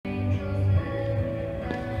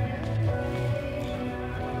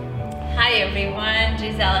everyone,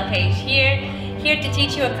 Gisela here to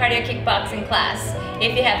teach you a cardio kickboxing class.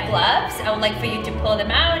 If you have gloves, I would like for you to pull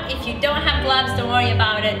them out. If you don't have gloves, don't worry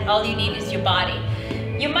about it. All you need is your body.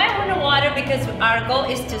 You might want to water because our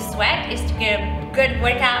goal is to sweat, is to get a good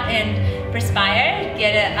workout and perspire,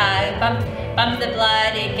 get a bump the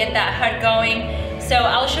blood and get that heart going. So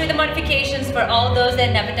I'll show you the modifications for all those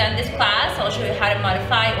that never done this class. I'll show you how to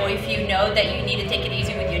modify, or if you know that you need to take it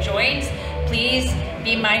easy with your joints, please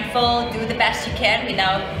be mindful, do the best you can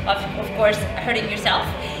without, of course, hurting yourself.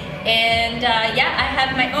 And yeah, I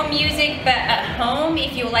have my own music, but at home,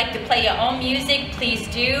 if you would like to play your own music, please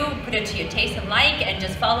do. Put it to your taste and like, and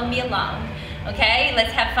just follow me along. Okay,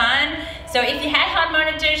 let's have fun. So if you had heart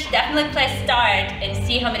monitors, definitely press start and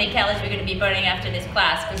see how many calories we're going to be burning after this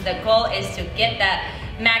class, because the goal is to get that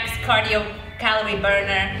max cardio calorie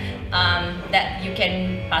burner that you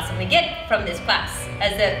can possibly get from this class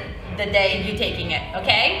as the day you're taking it,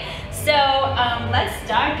 okay? So let's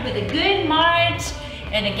start with a good march.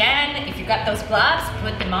 And again, if you got those gloves,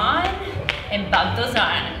 put them on and bump those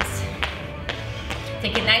arms.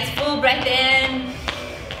 Take a nice full breath in.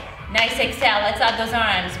 Nice exhale, let's out those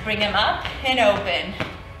arms. Bring them up and open.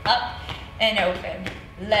 Up and open.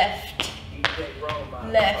 Left,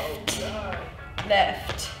 left,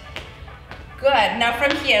 left. Good, now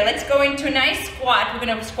from here, let's go into a nice squat. We're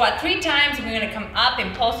gonna squat 3 times and we're gonna come up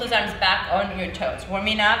and pulse those arms back on your toes.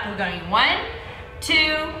 Warming up, we're going 1,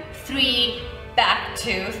 2, 3, back,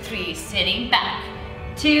 2, 3, sitting back.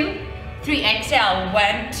 2, 3, exhale,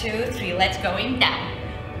 1, 2, 3, let's going down.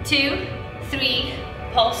 2, 3,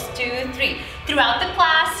 pulse 2, 3. Throughout the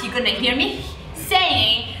class, you're gonna hear me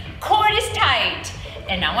saying, core is tight.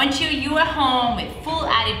 And I want you at home with full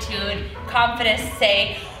attitude, confidence,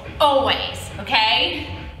 say, always, okay?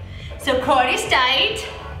 So core is tight,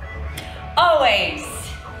 always.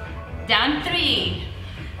 Down 3,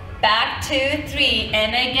 back 2, 3,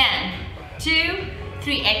 and again. 2,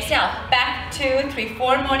 3, exhale, back 2, 3,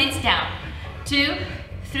 4 more, it's down. 2,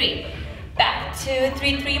 3, back 2,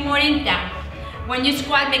 3, 3 more, and down. When you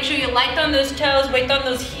squat, make sure you're light on those toes, weight on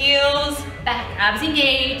those heels, back abs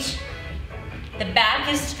engaged. The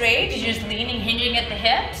back is straight, you're just leaning, hinging at the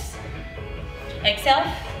hips.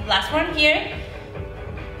 Exhale, last one here.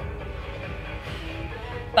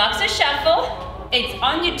 Boxer shuffle, it's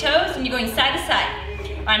on your toes and you're going side to side.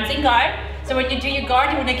 Arms in guard. So when you do your guard,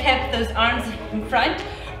 you want to keep those arms in front,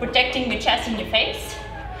 protecting your chest and your face.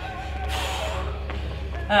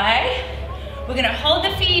 All right? We're gonna hold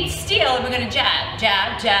the feet still and we're gonna jab,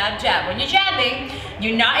 jab, jab, jab. When you're jabbing,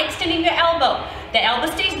 you're not extending your elbow. The elbow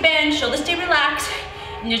stays bent, shoulders stay relaxed,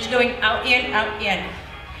 and you're just going out, in, out, in.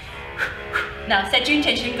 Now set your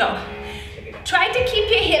intention, go. Try to keep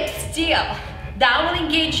your hips still. That will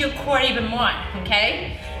engage your core even more,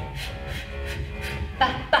 okay?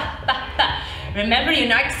 Ba, ba, ba, ba. Remember, you're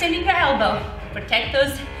not extending your elbow. Protect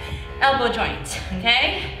those elbow joints,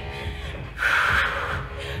 okay?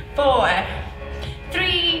 4,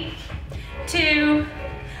 3, 2,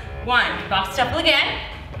 1. Box shuffle again.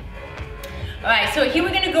 All right, so here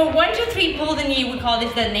we're gonna go 1, 2, 3, pull the knee. We call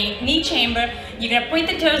this the knee chamber. You're gonna point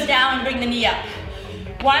the toes down and bring the knee up.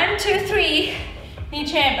 1, 2, 3, knee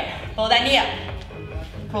chamber. Pull that knee up.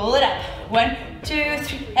 Pull it up. 1, 2,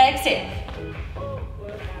 3, exhale.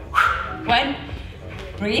 1,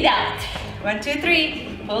 breathe out. 1, 2,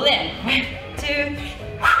 3, pull in. 1, 2,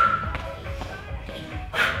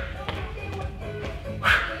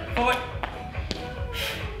 4,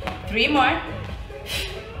 3 more.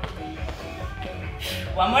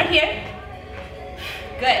 1 more here.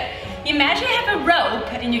 Good. Imagine you have a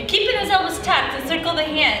rope and you're keeping those elbows tucked and circle the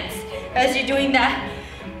hands as you're doing that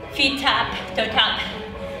feet tap, toe tap.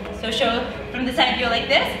 So show from the side view like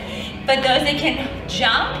this. For those that can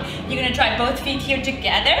jump, you're gonna try both feet here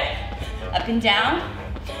together, up and down.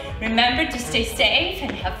 Remember to stay safe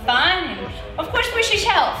and have fun, and of course push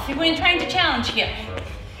yourself. You're trying to challenge here.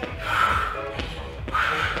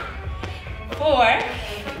 4,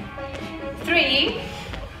 3,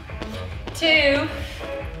 2,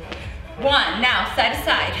 1. Now side to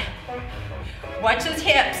side. Watch those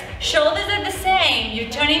hips. Shoulders are the same. You're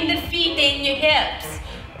turning the feet in your hips.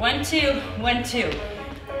 1, 2, 1, 2.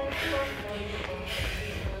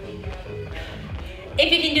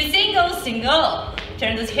 If you can do single, single.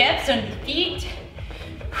 Turn those hips on the feet.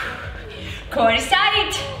 Core is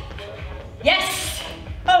tight. Yes,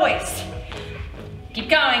 always. Keep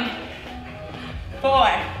going. 4,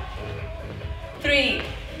 3,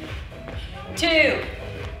 2,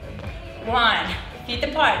 1. Feet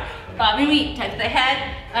apart. Bob and weave. Touch the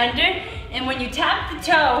head under. And when you tap the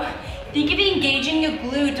toe, think of engaging your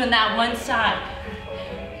glute on that one side.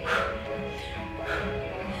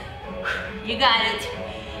 You got it.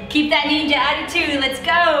 Keep that ninja attitude. Let's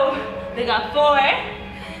go. We got 4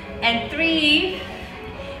 and 3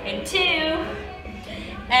 and 2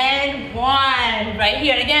 and 1. Right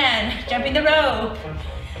here again. Jumping the rope.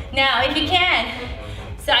 Now, if you can,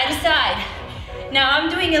 side to side. Now, I'm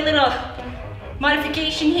doing a little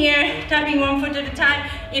modification here, tapping 1 foot at a time.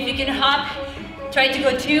 If you can hop, try to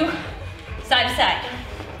go 2, side to side.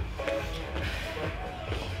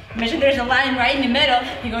 Imagine there's a line right in the middle.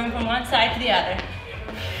 You're going from one side to the other.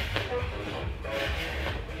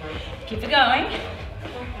 Keep it going.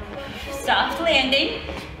 Soft landing.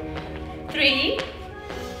 3,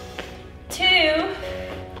 2,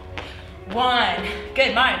 1.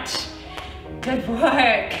 Good march. Good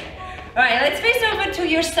work. All right, let's face over to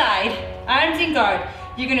your side. Arms in guard.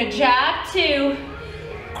 You're gonna jab 2,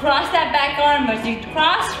 cross that back arm. As you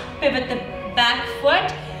cross, pivot the back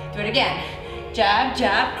foot. Do it again. Jab,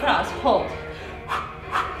 jab, cross, hold.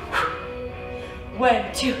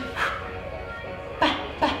 1, 2. Ba,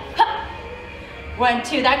 ba, ha. 1,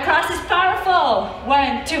 2. That cross is powerful.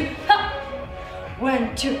 1, 2, ha.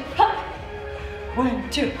 1, 2, ha. 1,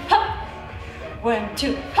 2, ha. 1,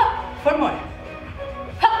 2, ha. 4 more.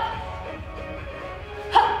 Ha.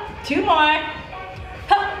 Ha. 2 more.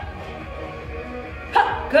 Ha.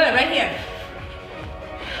 Ha. Good, right here.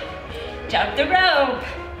 Jump the rope.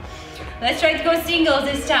 Let's try to go singles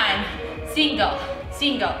this time. Single,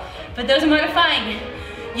 single. For those modifying,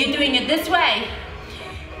 you're doing it this way.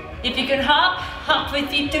 If you can hop, hop with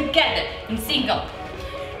feet together in single.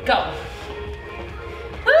 Go.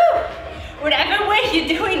 Woo! Whatever way you're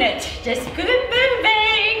doing it, just keep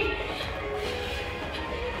moving.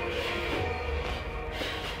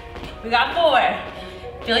 We got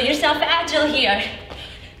 4. Feel yourself agile here.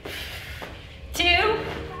 2,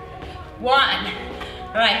 1.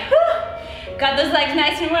 All right, whew. Got those legs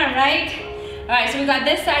nice and warm, right? All right, so we got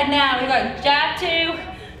this side now. We got jab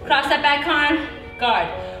 2, cross that back arm, guard.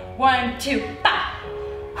 1, 2, ba.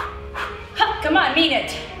 Ha, come on, mean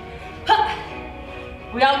it.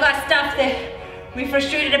 Ha. We all got stuff that we're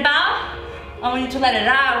frustrated about. I want you to let it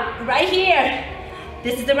out right here.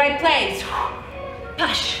 This is the right place.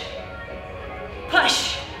 Push,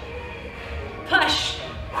 push, push.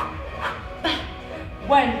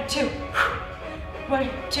 1, 2. 1,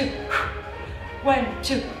 2. 1,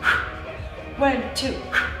 2. 1, 2.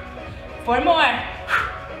 4 more.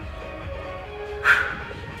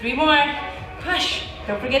 3 more. Push.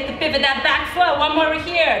 Don't forget to pivot that back foot. 1 more over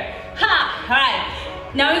here. Ha! All right.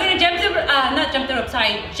 Now we're gonna jumping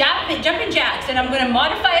jacks, and I'm gonna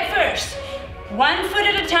modify it first. 1 foot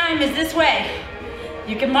at a time is this way.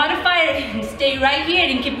 You can modify it and stay right here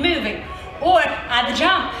and keep moving, or add the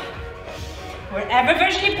jump. Whatever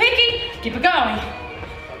version you're picking, keep it going.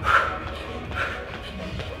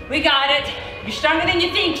 We got it. You're stronger than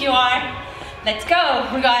you think you are. Let's go.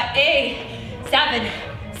 We got 8, 7,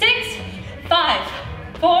 6, 5,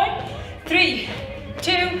 4, 3,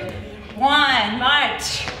 2, 1.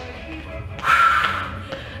 March.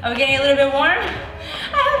 Are we getting a little bit warm?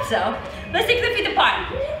 I hope so. Let's take the feet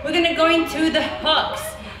apart. We're gonna go into the hooks.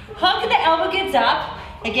 Hook, the elbow gets up.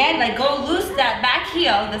 Again, like go loose that back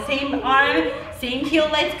heel, the same arm, same heel,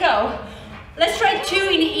 let's go. Let's try 2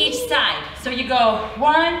 in each side. So you go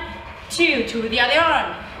 1, 2, 2 with the other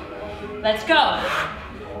arm. Let's go.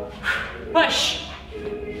 Push.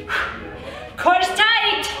 Core's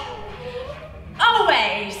tight.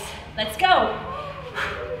 Always. Let's go.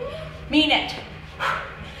 Mean it.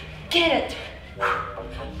 Get it.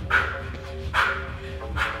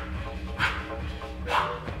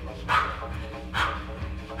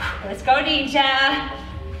 Let's go, Ninja.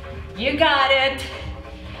 You got it.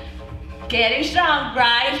 Getting strong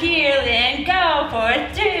right here. Then go for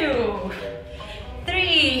 2,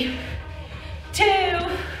 3, 2,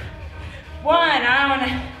 1. I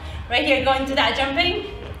wanna, right here, going to that jumping.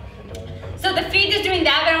 So the feet is doing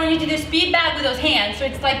that, but I want you to do speed bag with those hands. So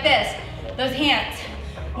it's like this, those hands,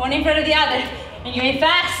 one in front of the other. And you're going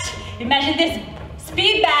fast. Imagine this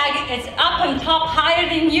speed bag, it's up on top, higher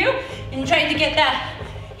than you, and trying to get that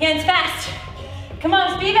hands fast. Come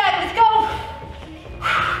on, speed bag, let's go.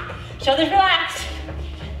 Shoulders relaxed.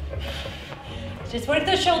 Just work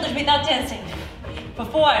those shoulders without tensing. For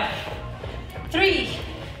 4, 3,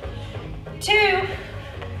 2,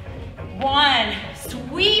 1.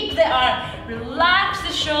 Sweep the arm, relax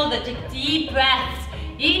the shoulder, take deep breaths.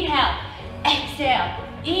 Inhale, exhale,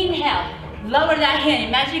 inhale. Lower that hand.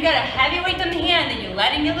 Imagine you got a heavy weight on the hand and you're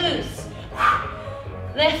letting it loose.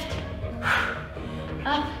 Lift.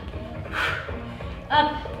 Up.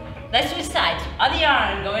 Up. Let's switch sides. Other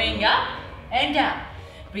arm going up and down.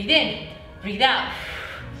 Breathe in. Breathe out.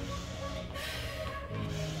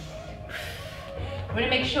 We're gonna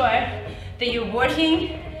make sure that you're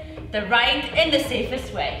working the right and the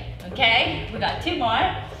safest way, okay? We got 2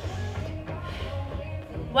 more.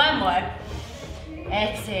 1 more.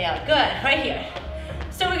 Exhale, good, right here.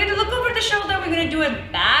 So we're gonna look over the shoulder, we're gonna do a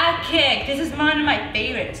back kick. This is one of my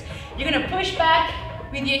favorites. You're gonna push back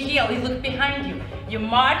with your heel, you look behind you. You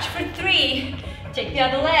march for 3, take the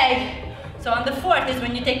other leg. So on the 4th is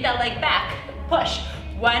when you take that leg back. Push,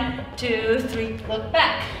 1, 2, 3, look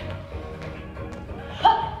back.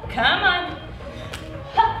 Huh. Come on.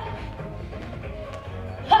 Huh.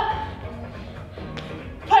 Huh.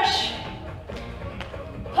 Push.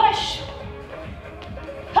 Push.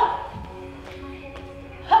 Huh.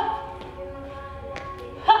 Huh.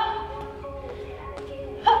 Huh.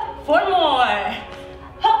 Huh. 4 more.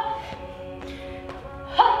 Huh.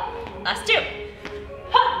 Huh. Last 2.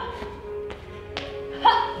 Huh.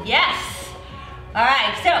 Huh. Yes. All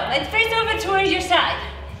right, so let's face over towards your side.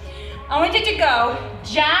 I want you to go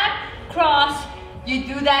jab, cross, you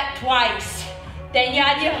do that twice. Then you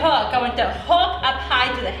add your hook. I want the hook up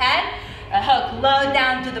high to the head, a hook low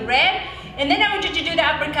down to the rib, and then I want you to do the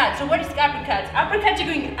uppercut. So what is uppercuts? Uppercuts,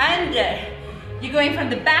 you're going under. You're going from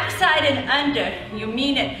the back side and under. You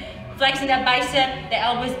mean it. Flexing that bicep, the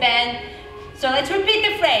elbows bend. So let's repeat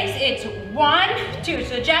the phrase. It's 1, 2.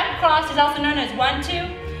 So jab, cross is also known as 1,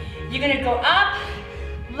 2. You're gonna go up,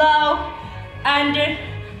 low, under,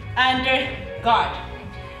 guard.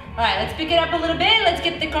 All right, let's pick it up a little bit. Let's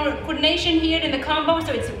get the coordination here in the combo.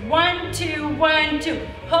 So it's 1, 2, 1, 2.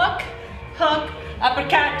 Hook, hook,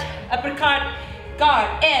 uppercut, uppercut,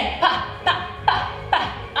 guard, and pa, pa, pa, pa,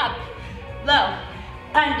 up, low,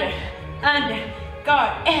 under,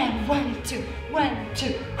 guard, and 1, 2, 1,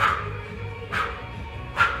 2.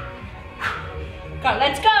 Guard,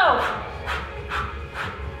 let's go.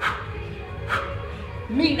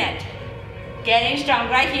 Mean it. Getting strong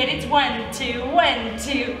right here. It's 1, 2, 1,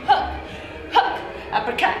 2. Hook, hook,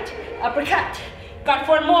 uppercut, uppercut. Got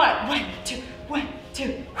 4 more. 1, 2, 1,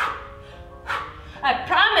 2. I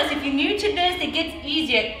promise if you're new to this, it gets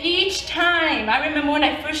easier each time. I remember when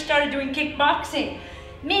I first started doing kickboxing.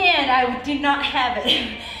 Man, I did not have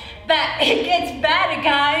it. But it gets better,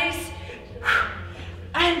 guys.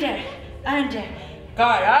 Under,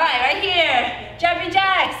 guard. All right, right here. Jumping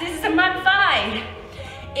jacks. This is a modified.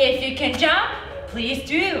 If you can jump, please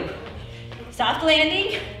do. Soft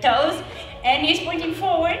landing, toes and knees pointing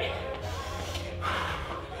forward.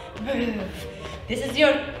 Move. This is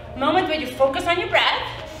your moment where you focus on your breath.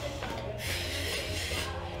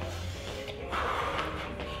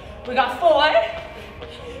 We got 4,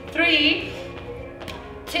 3,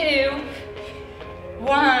 2, 1.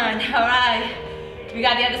 All right. We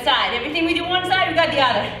got the other side. Everything we do one side, we got the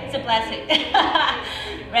other. It's a blessing.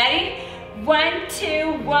 Ready? 1,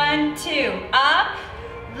 2, 1, 2. Up,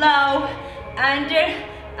 low, under,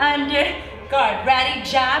 guard. Ready?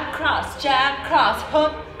 Jab, cross,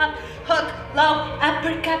 hook, up, hook, low,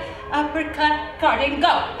 uppercut, guard, and go.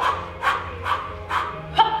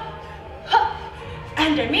 Hook, hook,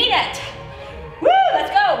 under, mean it. Woo, let's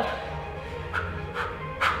go.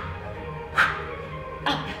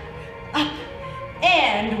 Up,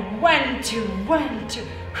 and 1, 2, 1, 2.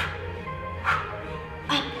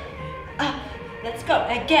 Let's go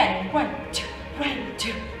again. 1, 2, 1,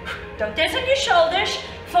 2. Don't tense on your shoulders.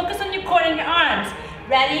 Focus on your core and your arms.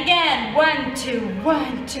 Ready again. 1, 2,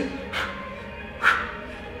 1, 2.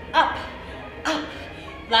 Up.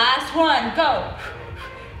 Last one. Go.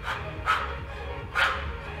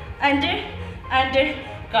 Under.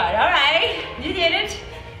 Good. All right. You did it.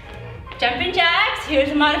 Jumping jacks. Here's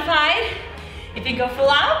a modified. If you go full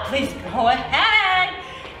out, please go ahead.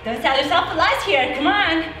 Don't tell yourself lies here. Come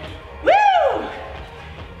on. Woo!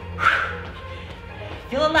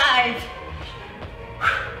 Feel alive.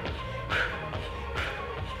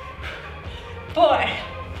 4,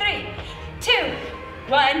 3, 2,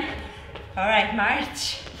 1. All right,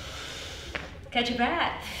 march. Catch your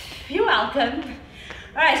breath. You're welcome.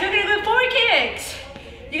 All right, so we're gonna go 4 kicks.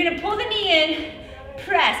 You're gonna pull the knee in,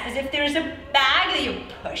 press as if there's a bag that you're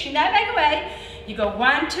pushing that bag away. You go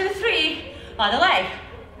 1, 2, 3, other leg.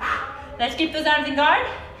 Let's keep those arms in guard.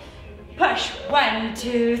 Push, 1,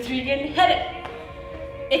 2, 3, and hit it.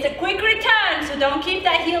 It's a quick return, so don't keep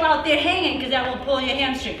that heel out there hanging because that will pull your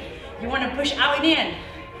hamstring. You want to push out and in.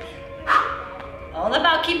 All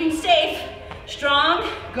about keeping safe, strong,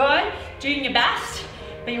 good, doing your best,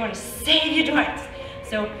 but you want to save your joints.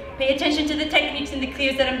 So pay attention to the techniques and the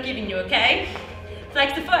clears that I'm giving you, okay?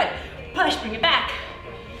 Flex the foot, push, bring it back.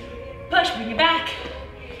 Push, bring it back.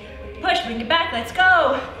 Push, bring it back, let's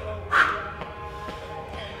go.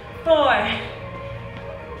 4.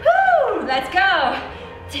 Woo, let's go.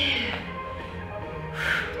 2,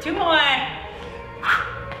 2 more.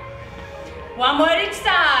 1 more each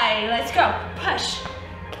side. Let's go. Push.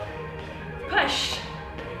 Push.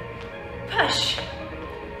 Push.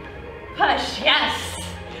 Push. Yes.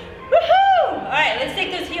 Woohoo! All right, let's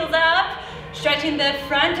take those heels up. Stretching the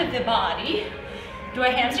front of the body. Do a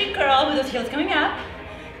hamstring curl with those heels coming up.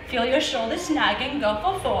 Feel your shoulders snug and go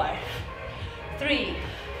for 4, 3,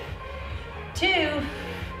 2,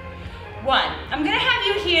 1. I'm gonna have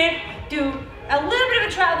you here do a little bit of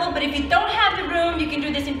a travel, but if you don't have the room, you can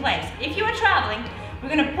do this in place. If you are traveling, we're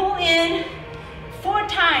gonna pull in 4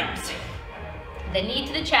 times. The knee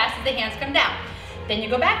to the chest as the hands come down. Then you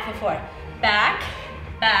go back for 4. Back,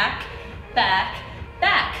 back, back,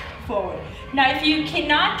 back, forward. Now if you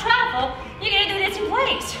cannot travel, you're gonna do this in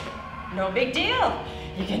place. No big deal.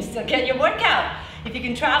 You can still get your workout. If you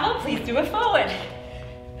can travel, please do it forward.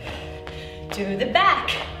 To the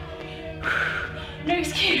back. No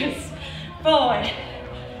excuse. Forward,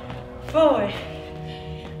 forward,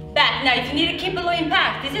 back. Now if you need to keep a low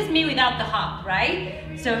impact, this is me without the hop, right?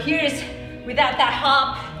 So here's without that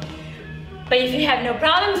hop. But if you have no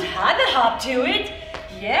problems, add the hop to it.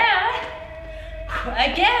 Yeah.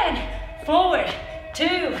 Again, forward,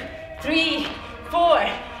 2, 3, 4,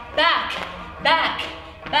 back, back,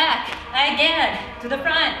 back. Again, to the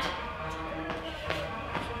front.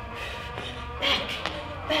 Back,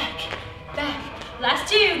 back, back.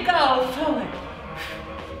 Last 2, go forward.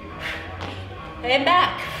 And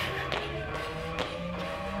back.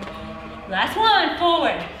 Last 1,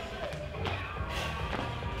 forward.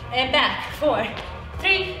 And back, 4,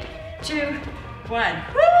 3, 2, 1.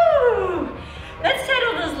 Woo! Let's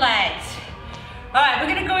settle those legs. All right,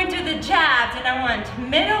 we're gonna go into the jabs, and I want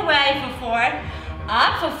middle way for 4,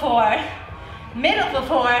 up for 4, middle for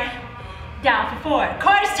 4, down for 4.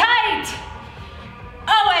 Core is tight.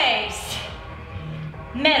 Always.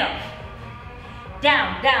 Middle.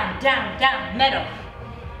 Down, down, down, down, middle.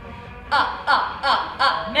 Up, up, up,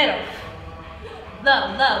 up, middle.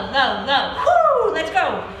 Low, low, low, low. Woo! Let's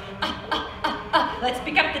go. Up, up, up, up. Let's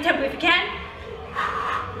pick up the tempo if you can.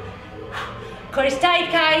 Core is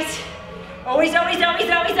tight, guys. Always, always, always,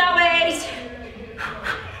 always, always.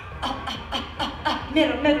 Up, up, up, up, up.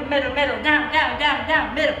 Middle, middle, middle, middle. Down, down, down,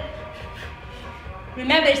 down, middle.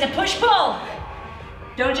 Remember, it's a push-pull.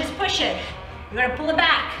 Don't just push it. You gotta pull it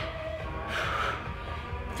back.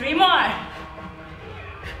 3 more.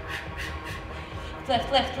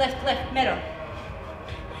 Lift, lift, lift, lift, middle.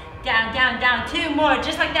 Down, down, down. 2 more,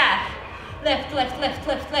 just like that. Lift, lift, lift,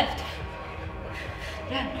 lift, lift.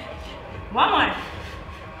 Down. 1 more.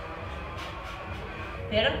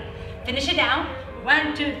 Middle. Finish it down.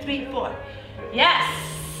 1, 2, 3, 4. Yes.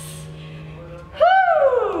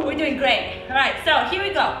 Woo! We're doing great. All right, so here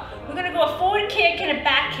we go. We're gonna go a forward kick and a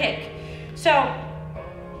back kick. So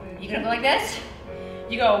you're gonna go like this.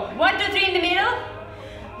 You go 1, 2, 3 in the middle.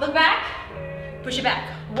 Look back. Push it back.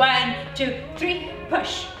 1, 2, 3.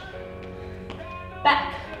 Push.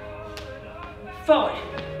 Back. Forward.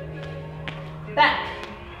 Back.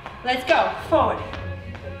 Let's go. Forward.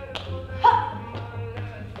 Hop.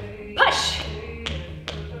 Push.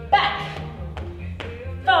 Back.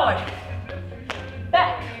 Forward.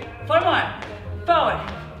 Back. 4 more. Forward.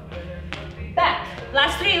 Back.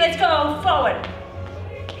 Last 3. Let's go. Forward.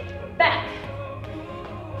 Back.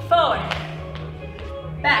 Forward.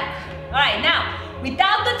 Back. All right, now,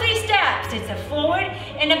 without the 3 steps, it's a forward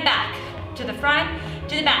and a back. To the front,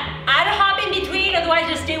 to the back. Add a hop in between, otherwise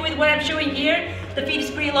just stay with what I'm showing here. The feet is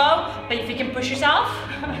pretty low, but if you can push yourself,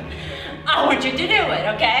 I want you to do it,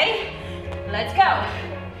 okay? Let's go.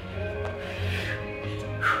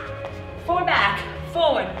 Forward, back,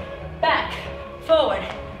 forward, back, forward,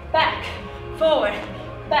 back, forward,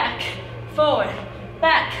 back, forward,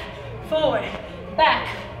 back, forward, back,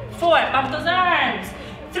 forward. Bump those arms.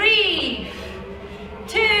 3,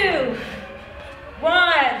 2, 1.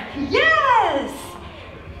 Yes!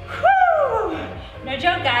 Woo! No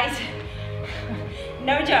joke, guys.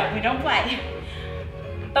 No joke. We don't play.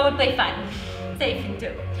 But we play fun. Safe and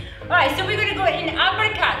do. Alright, so we're gonna go in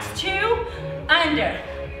uppercuts. 2 under.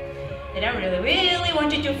 And I really, really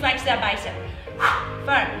want you to flex that bicep.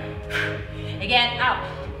 Firm. Again, up.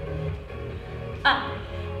 Up.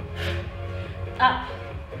 Up.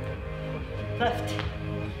 Lift.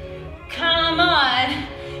 Come on.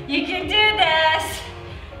 You can do this.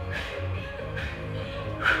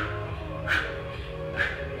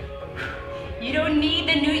 You don't need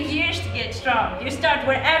the New Year's to get strong. You start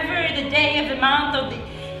wherever the day of the month of the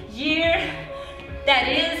year that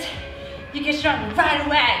is. You get strong right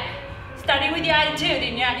away. Starting with your attitude,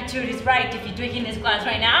 and your attitude is right if you're taking this class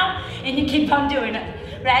right now, and you keep on doing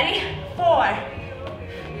it. Ready? 4,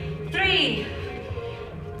 3,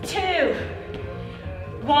 2,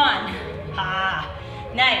 1. Ah,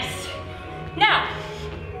 nice. Now,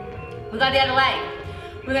 we got the other leg.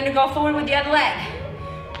 We're gonna go forward with the other leg.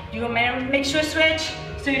 You want to make sure switch.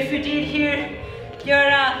 So if you did here your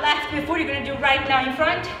left before, you're gonna do right now in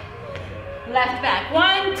front. Left back.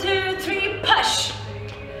 1, 2, 3, push.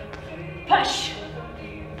 Push.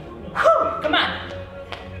 Whew, come on.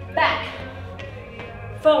 Back.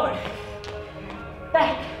 Forward.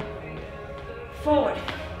 Back. Forward.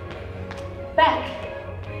 Back.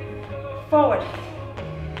 Forward.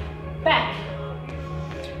 Back.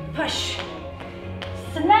 Push.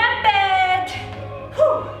 Snap it.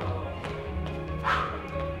 Whew.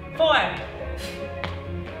 4,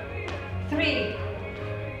 3,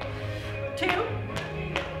 2,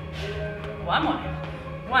 1 more.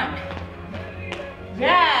 1.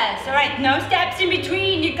 Yes, all right, no steps in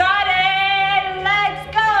between, you got it. Let's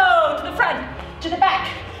go to the front, to the back.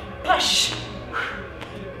 Push.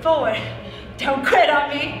 Forward. Don't quit on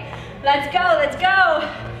me. Let's go, let's go.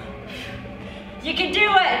 You can do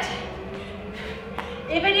it.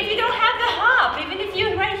 Even if you don't have the hop, even if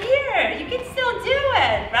you're right here, you can still do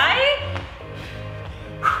it, right?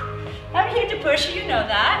 I'm here to push you, you know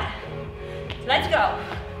that. Let's go.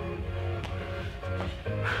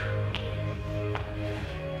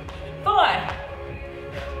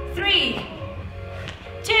 4, 3,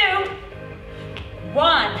 2,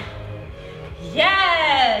 1.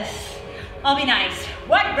 Yes. I'll be nice.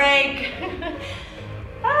 One break.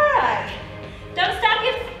 All right. Don't stop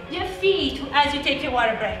your feet as you take your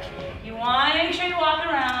water break. You want to make sure you walk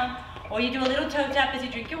around, or you do a little toe tap as you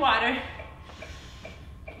drink your water.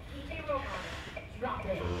 Drop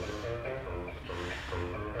it.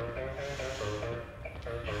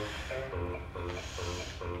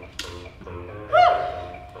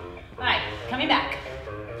 All right, coming back.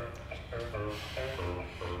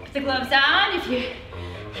 Put the gloves on if you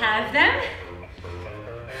have them.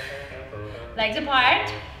 Legs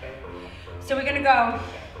apart. So we're gonna go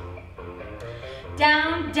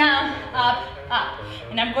down, down, up, up.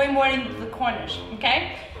 And I'm going more into the corners,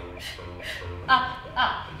 okay? Up,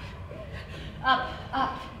 up, up,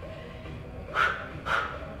 up.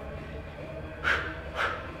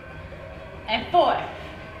 And 4,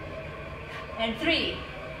 and 3,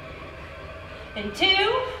 and 2,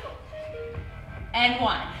 and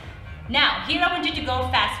 1. Now, here I want you to go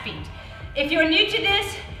fast feet. If you're new to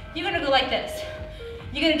this, you're gonna go like this.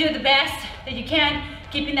 You're gonna do the best that you can,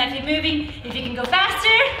 keeping that feet moving. If you can go faster,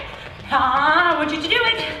 I want you to do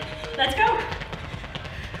it. Let's go.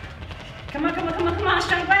 Come on, come on, come on, come on,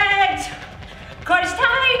 strong legs. Core is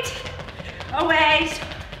tight. Always.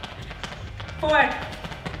 4,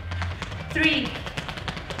 3,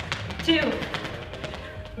 2,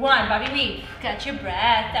 1. Bobby weave. Catch your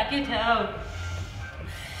breath, tap your toe.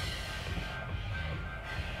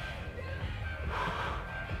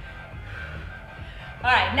 All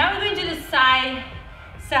right, now we're going to do the side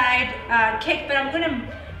kick, but I'm gonna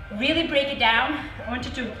really break it down. I want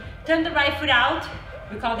you to turn the right foot out.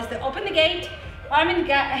 We call this the open the gate, arm in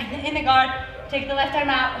the guard, take the left arm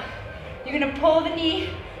out. You're gonna pull the knee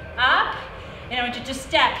up, and I want you to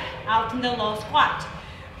step out in the low squat.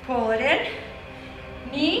 Pull it in,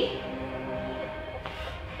 knee,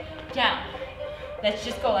 down. Let's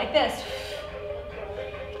just go like this.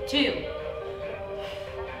 2.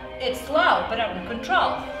 It's slow, but I'm in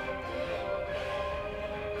control.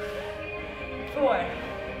 4,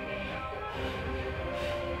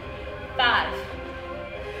 5,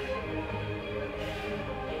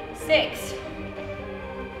 6,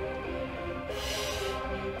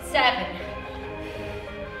 7,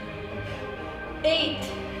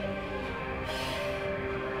 8,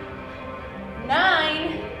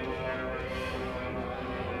 9,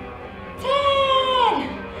 10.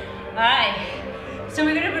 All right. So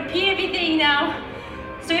we're gonna repeat everything now.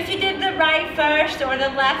 So if you did the right first or the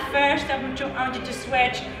left first, I want you to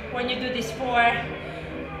switch when you do this 4,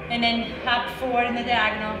 and then hop forward in the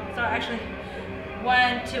diagonal. So actually,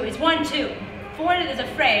 1, 2, it's 1, 2. Forward is a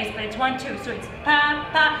phrase, but it's 1, 2. So it's pa,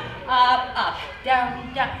 pa, up, up,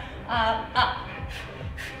 down, down, up, up.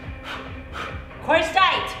 Core is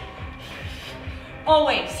tight.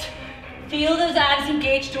 Always feel those abs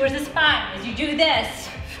engaged towards the spine as you do this.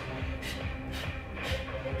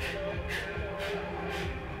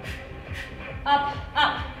 Up,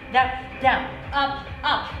 up, down, down, up,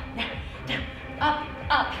 up, down, down, up,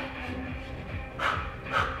 up.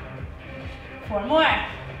 4 more.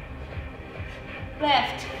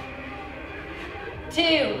 Left.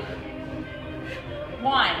 2,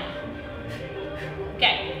 1.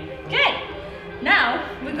 Okay, good. Now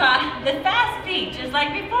we got the fast feet, just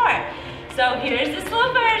like before. So here's the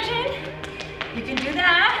slow version. You can do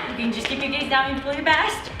that. You can just keep your gaze down and pull your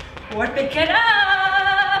best, or pick it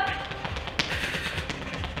up.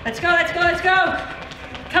 Let's go, let's go, let's go.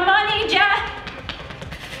 Come on, Aja.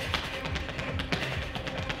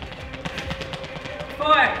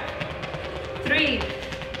 4, 3,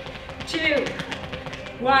 2,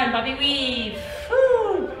 1. Bobby weave.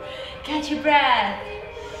 Woo. Catch your breath.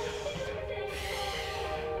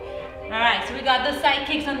 All right, so we got those side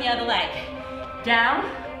kicks on the other leg. Down,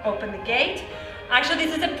 open the gate. Actually,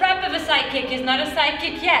 this is a prep of a side kick. It's not a side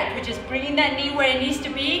kick yet. We're just bringing that knee where it needs to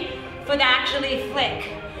be for the actually flick,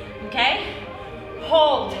 okay?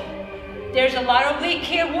 Hold. There's a lot of oblique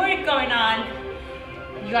here work going on.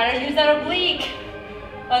 You gotta use that oblique.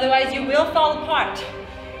 Otherwise, you will fall apart.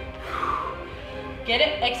 Get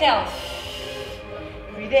it? Exhale.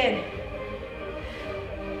 Breathe in.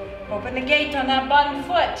 Open the gate on that bottom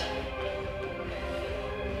foot.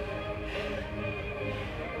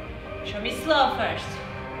 Show me slow first.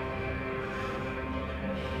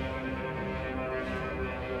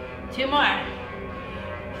 2 more.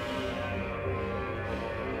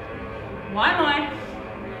 1 more.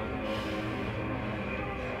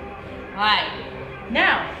 All right.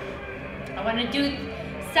 Now, I want to do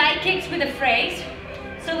side kicks with a phrase.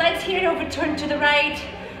 So let's hear it overturn to the right.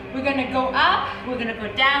 We're going to go up, we're going to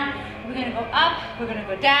go down, we're going to go up, we're going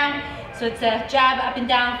to go down. So it's a jab up and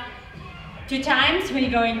down 2 times. When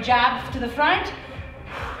you're going jab to the front,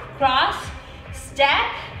 cross,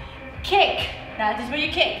 step, kick. That is where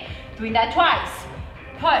you kick. Doing that twice.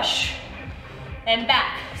 Push and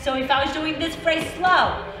back. So if I was doing this phrase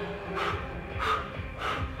slow,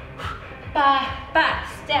 ba, ba,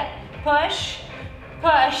 step, push,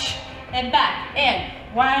 push, and back. And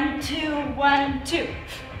 1, 2, 1, 2.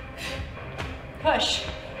 Push,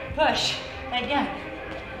 push, again.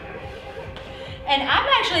 And I'm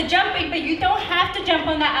actually jumping, but you don't have to jump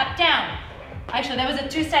on that up down. Actually, that was a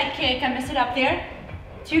 2 side kick. I messed it up there.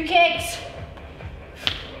 2 kicks.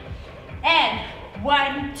 And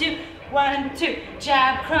 1, 2, 1, 2.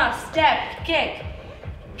 Jab, cross, step, kick,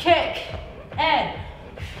 kick, and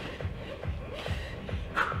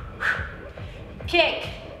kick,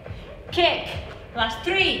 kick. Last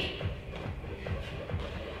 3.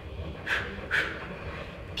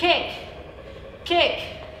 Kick, kick.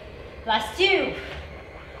 Last 2.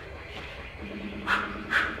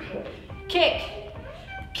 Kick,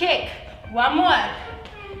 kick. 1 more.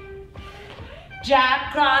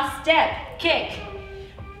 Jab, cross, step, kick,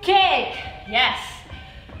 kick. Yes.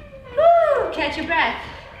 Woo, catch your breath.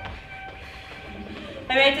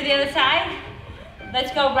 All right, to the other side.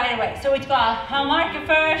 Let's go right away. So it's got a marker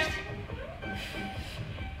first.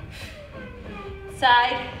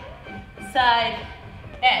 Side, side,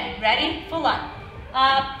 and ready? Full on.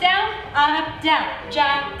 Up, down,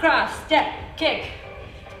 jab, cross, step, kick,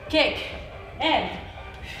 kick, and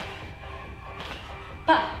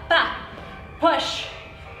pa, pa, push,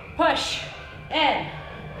 push, and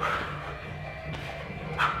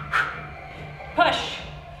push,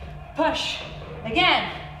 push,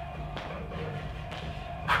 again,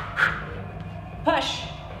 push,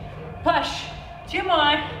 push, 2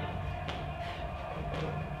 more,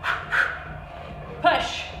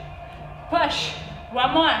 push, push,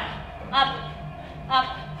 1 more, up,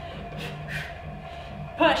 up,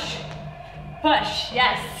 push, push,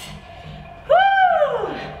 yes.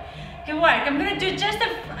 Woo! Good work. I'm gonna do just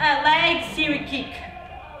a leg series kick.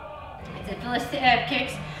 It's a full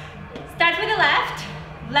kicks. Start with the left,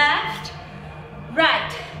 left,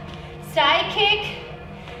 right, side kick,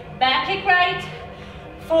 back kick right,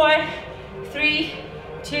 4, 3,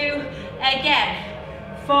 2, again,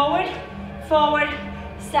 forward, forward,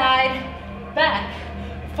 side, back,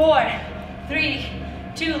 4, 3,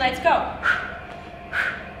 2, let's go.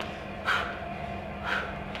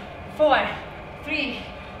 4, 3,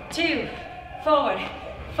 2, forward,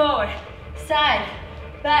 forward, side,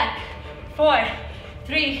 back, 4,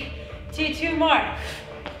 3, 2, 2 more.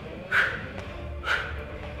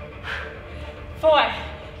 4,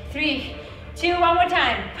 3, 2, 1 more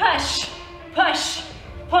time. Push, push,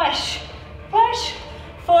 push, push.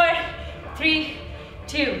 4, 3,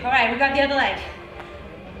 2. All right, we got the other leg.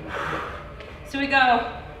 So we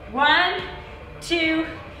go 1, 2,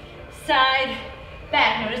 side,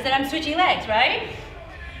 back. Notice that I'm switching legs, right?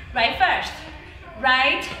 Right first.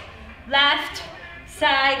 Right, left,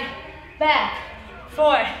 side, back.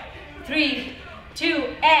 4, 3, 2,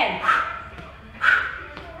 and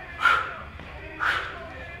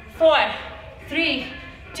 4, 3,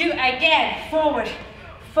 2, again. Forward,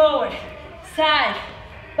 forward, side,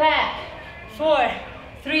 back. 4,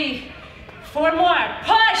 3, 4 more.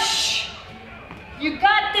 Push! You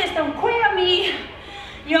got this, don't quit on me.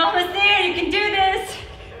 You're almost there, you can do this.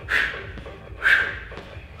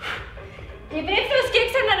 Even if those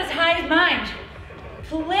kicks are not as high as mine,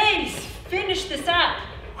 please finish this up.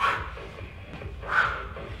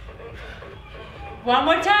 One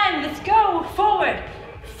more time, let's go. Forward,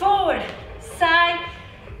 forward, side,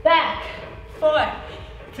 back. 4,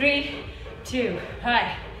 3, 2, all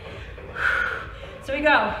right. So we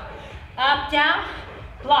go up, down,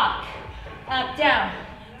 block, up, down.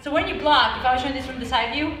 So when you block, if I was showing this from the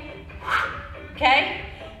side view, okay?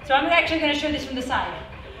 So I'm actually gonna show this from the side.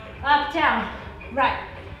 Up, down, right,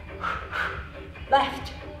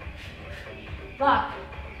 left, block,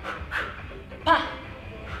 pa,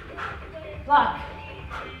 block,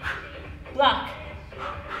 block.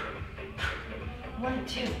 1,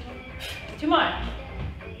 2, 2 more.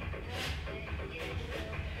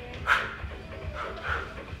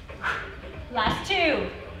 Last 2.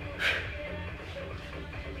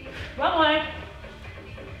 1 more.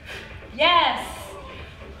 Yes.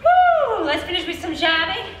 Woo! Let's finish with some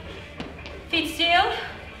jabbing. Feet still.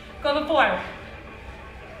 Go over 4.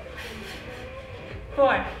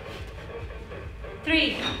 4.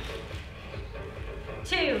 3.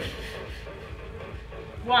 2.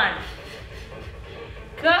 1.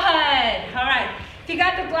 Good. All right. If you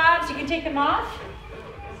got the gloves, you can take them off.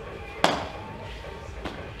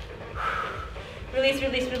 Release,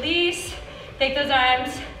 release, release. Take those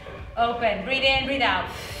arms open. Breathe in, breathe out.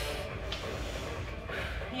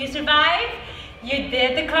 You survived. You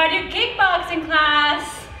did the cardio kickboxing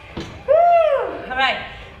class. Woo! All right.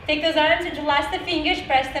 Take those arms, interlace the fingers,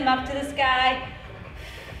 press them up to the sky.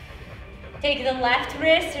 Take the left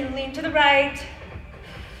wrist and lean to the right.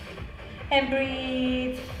 And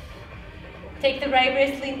breathe. Take the right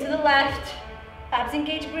wrist, lean to the left. Abs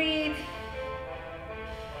engage, breathe.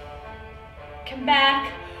 Come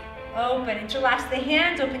back, open. Interlace the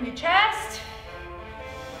hands, open your chest.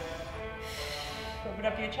 Open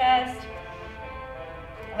up your chest.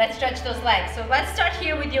 Let's stretch those legs. So let's start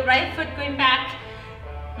here with your right foot going back.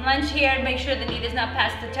 Lunge here, make sure the knee does not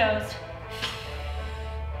pass the toes.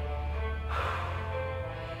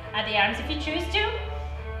 Add the arms if you choose to.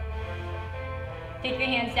 Take the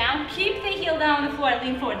hands down. Keep the heel down on the floor,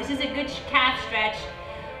 lean forward. This is a good calf stretch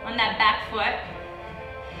on that back foot.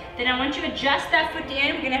 Then I want you to adjust that foot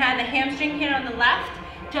in. We're gonna have the hamstring here on the left.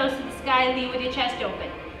 Toes to the sky, lean with your chest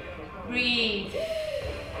open. Breathe.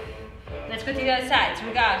 Let's go to the other side. So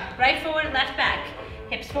we got right forward, left back.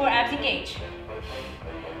 Hips forward, abs engage.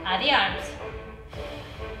 Add the arms.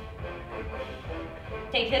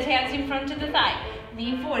 Take those hands in front of the thigh.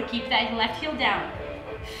 Lean forward, keep that left heel down.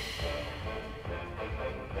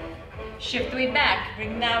 Shift the weight back.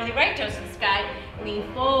 Bring down the right toes to the sky.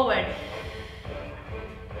 Lean forward.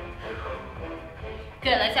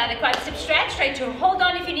 Good, let's add the quadricep stretch. Try to hold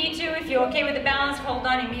on if you need to. If you're okay with the balance, hold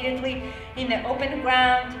on immediately in the open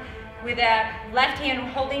ground with the left hand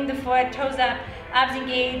holding the foot, toes up, abs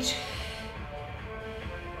engage.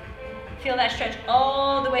 Feel that stretch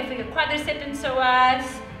all the way through your quadricep and psoas.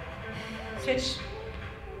 Switch,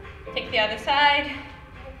 take the other side,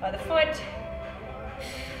 other foot,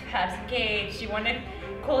 abs engaged. You want to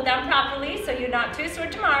cool down properly so you're not too sore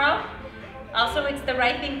tomorrow. Also, it's the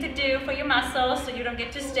right thing to do for your muscles so you don't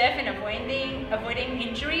get too stiff and avoiding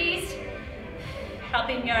injuries.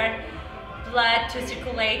 Helping your blood to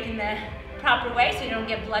circulate in the proper way so you don't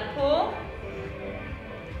get blood pool.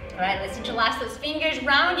 All right, let's interlace those fingers,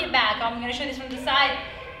 round your back. I'm gonna show this from the side.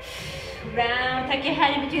 Round, tuck your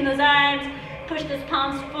head in between those arms. Push those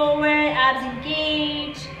palms forward, abs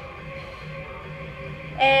engage.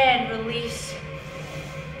 And release.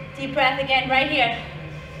 Deep breath again, right here.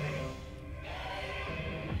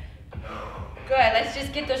 Good, let's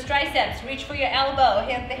just get those triceps. Reach for your elbow,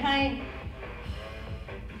 hand behind.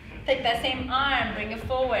 Take that same arm, bring it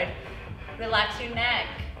forward. Relax your neck.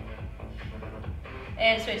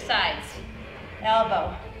 And switch sides.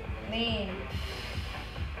 Elbow, lean.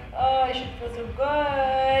 Oh, it should feel so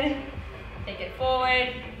good. Take it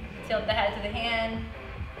forward, tilt the head to the hand.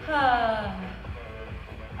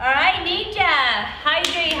 All right, ninja,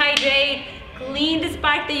 hydrate, hydrate. Clean the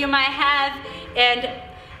spark that you might have. And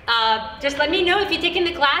just let me know if you're taking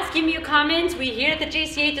the class. Give me your comments. We're here at the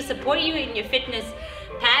JCA to support you in your fitness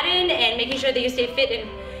pattern and making sure that you stay fit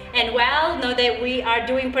and well. Know that we are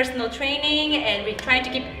doing personal training and we're trying to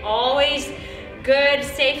keep always good,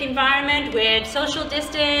 safe environment with social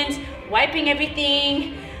distance, wiping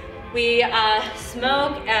everything. We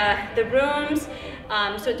smoke the rooms,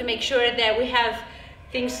 so to make sure that we have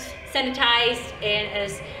things sanitized and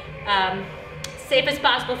as safe as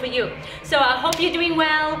possible for you. So I hope you're doing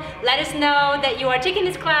well. Let us know that you are taking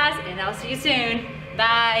this class and I'll see you soon.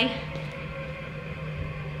 Bye.